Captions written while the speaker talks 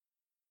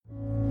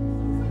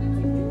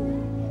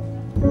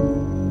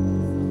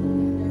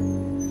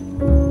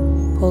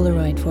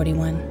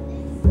41.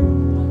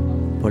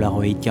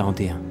 Polaroid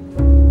 41.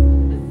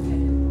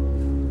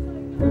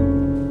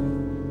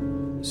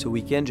 Ce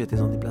week-end, j'étais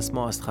en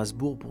déplacement à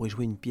Strasbourg pour y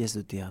jouer une pièce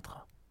de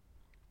théâtre.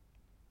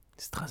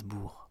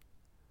 Strasbourg.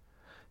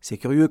 C'est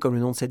curieux comme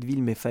le nom de cette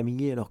ville m'est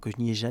familier alors que je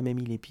n'y ai jamais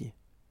mis les pieds.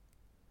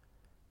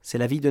 C'est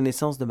la ville de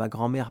naissance de ma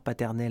grand-mère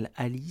paternelle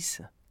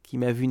Alice qui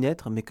m'a vu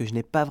naître mais que je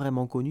n'ai pas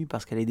vraiment connue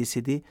parce qu'elle est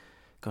décédée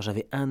quand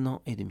j'avais 1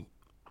 an et demi.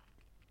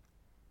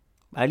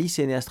 Alice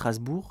est née à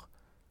Strasbourg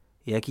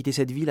et a quitté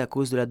cette ville à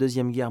cause de la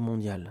Deuxième Guerre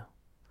mondiale.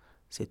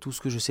 C'est tout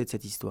ce que je sais de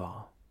cette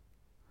histoire.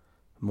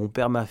 Mon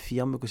père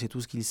m'affirme que c'est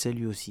tout ce qu'il sait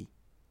lui aussi.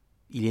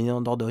 Il est né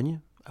en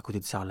Dordogne, à côté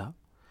de Sarlat,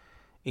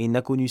 et il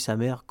n'a connu sa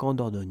mère qu'en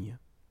Dordogne.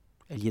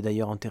 Elle y est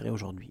d'ailleurs enterrée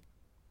aujourd'hui.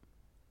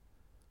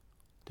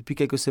 Depuis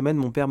quelques semaines,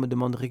 mon père me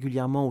demande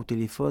régulièrement au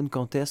téléphone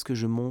quand est-ce que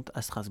je monte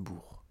à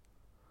Strasbourg.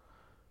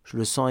 Je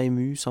le sens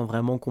ému sans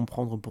vraiment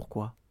comprendre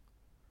pourquoi.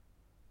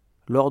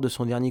 Lors de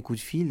son dernier coup de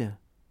fil,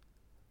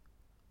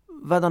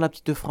 « Va dans la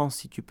petite France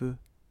si tu peux,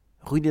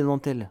 rue des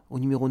Dentelles, au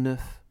numéro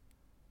 9.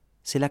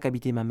 C'est là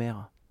qu'habitait ma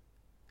mère.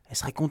 Elle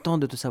serait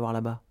contente de te savoir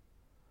là-bas. »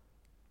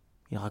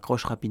 Il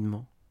raccroche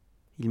rapidement.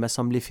 Il m'a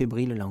semblé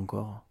fébrile, là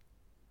encore.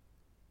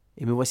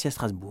 Et me voici à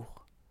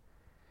Strasbourg.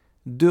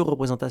 2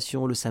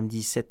 représentations le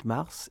samedi 7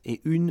 mars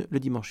et 1 le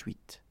dimanche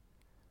 8.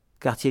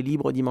 Quartier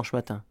libre dimanche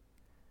matin.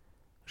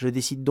 Je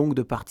décide donc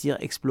de partir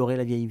explorer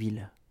la vieille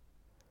ville.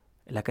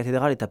 La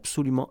cathédrale est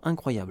absolument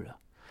incroyable.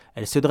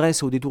 Elle se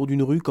dresse au détour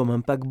d'une rue comme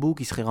un paquebot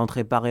qui serait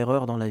rentré par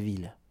erreur dans la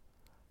ville.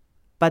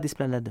 Pas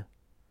d'esplanade.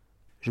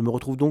 Je me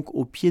retrouve donc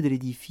au pied de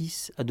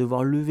l'édifice à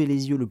devoir lever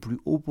les yeux le plus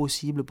haut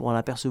possible pour en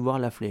apercevoir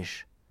la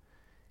flèche.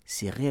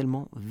 C'est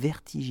réellement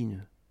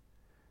vertigineux.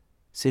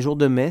 C'est jour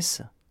de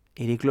messe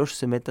et les cloches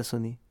se mettent à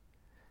sonner.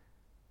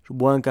 Je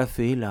bois un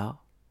café, là,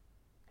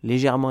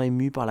 légèrement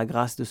ému par la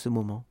grâce de ce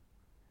moment.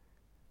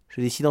 Je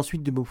décide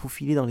ensuite de me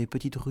faufiler dans les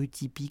petites rues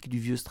typiques du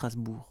vieux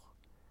Strasbourg.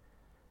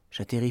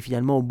 J'atterris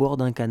finalement au bord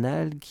d'un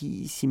canal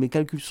qui, si mes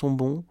calculs sont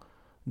bons,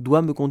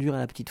 doit me conduire à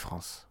la petite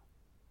France.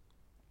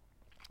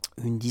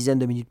 Une dizaine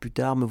de minutes plus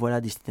tard, me voilà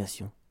à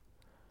destination.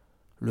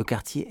 Le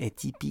quartier est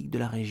typique de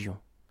la région.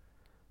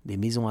 Des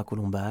maisons à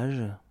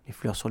colombages, les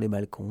fleurs sur les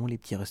balcons, les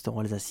petits restaurants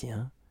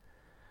alsaciens.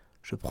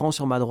 Je prends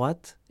sur ma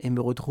droite et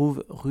me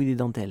retrouve rue des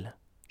Dentelles,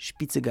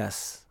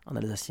 Spitzegasse en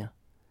alsacien.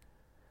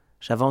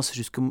 J'avance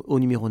jusqu'au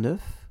numéro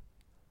 9,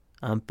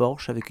 un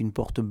Porsche avec une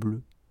porte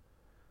bleue.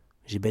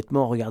 J'ai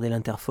bêtement regardé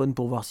l'interphone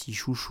pour voir si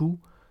Chouchou,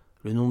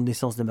 le nom de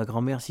naissance de ma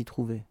grand-mère, s'y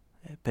trouvait.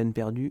 Peine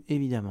perdue,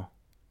 évidemment.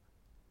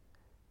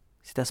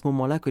 C'est à ce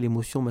moment-là que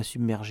l'émotion m'a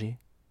submergé.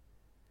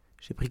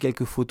 J'ai pris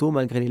quelques photos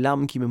malgré les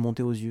larmes qui me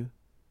montaient aux yeux.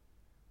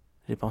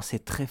 J'ai pensé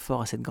très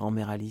fort à cette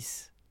grand-mère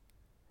Alice.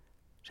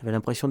 J'avais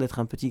l'impression d'être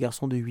un petit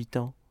garçon de 8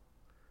 ans.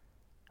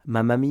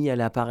 Ma mamie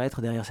allait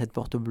apparaître derrière cette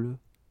porte bleue.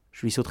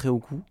 Je lui sauterais au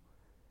cou.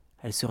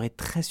 Elle serait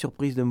très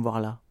surprise de me voir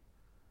là.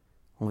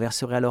 On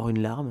verserait alors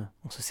une larme,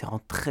 en se serrant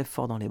très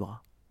fort dans les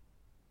bras.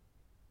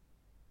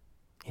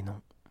 Et non.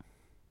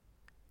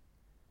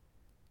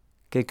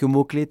 Quelques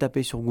mots-clés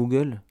tapés sur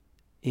Google,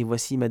 et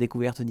voici ma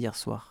découverte d'hier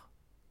soir.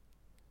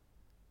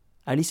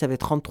 Alice avait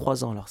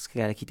 33 ans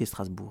lorsqu'elle a quitté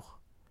Strasbourg.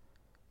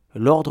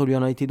 L'ordre lui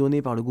en a été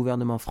donné par le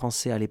gouvernement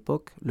français à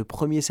l'époque, le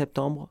 1er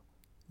septembre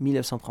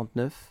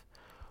 1939,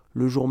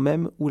 le jour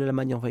même où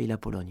l'Allemagne envahit la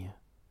Pologne.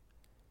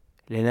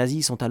 Les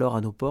nazis sont alors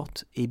à nos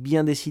portes et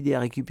bien décidés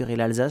à récupérer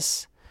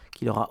l'Alsace,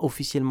 qui leur a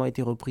officiellement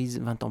été reprise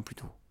 20 ans plus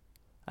tôt.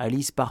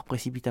 Alice part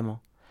précipitamment.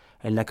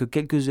 Elle n'a que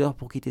quelques heures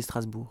pour quitter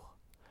Strasbourg.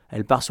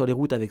 Elle part sur les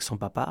routes avec son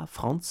papa,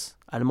 Franz,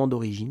 allemand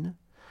d'origine,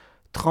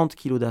 30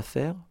 kilos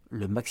d'affaires,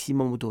 le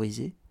maximum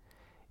autorisé,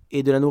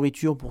 et de la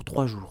nourriture pour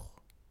 3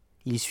 jours.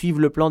 Ils suivent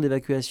le plan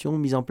d'évacuation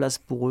mis en place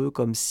pour eux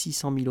comme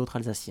 600 000 autres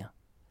Alsaciens.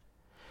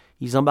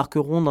 Ils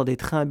embarqueront dans des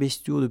trains à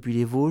bestiaux depuis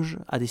les Vosges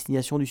à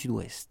destination du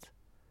sud-ouest.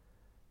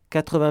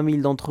 80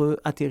 000 d'entre eux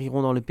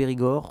atterriront dans le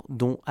Périgord,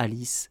 dont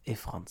Alice et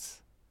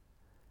Franz.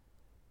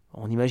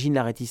 On imagine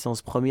la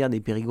réticence première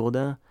des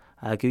Périgourdins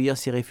à accueillir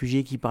ces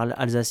réfugiés qui parlent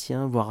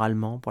alsacien, voire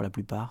allemand pour la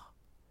plupart.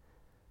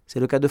 C'est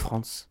le cas de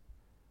Franz,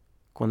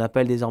 qu'on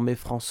appelle désormais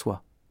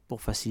François, pour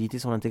faciliter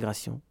son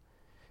intégration,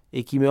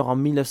 et qui meurt en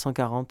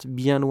 1940,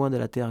 bien loin de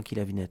la terre qu'il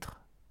a vu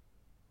naître.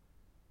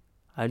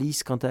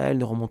 Alice, quant à elle,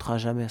 ne remontera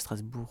jamais à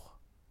Strasbourg.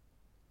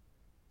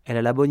 Elle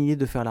a la bonne idée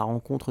de faire la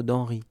rencontre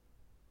d'Henri,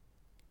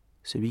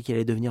 celui qui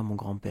allait devenir mon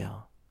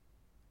grand-père.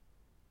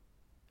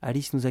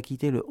 Alice nous a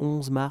quittés le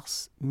 11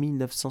 mars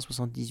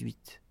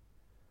 1978.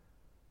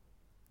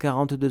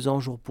 42 ans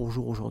jour pour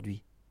jour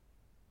aujourd'hui.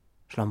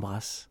 Je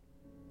l'embrasse,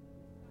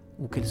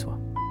 où qu'elle soit.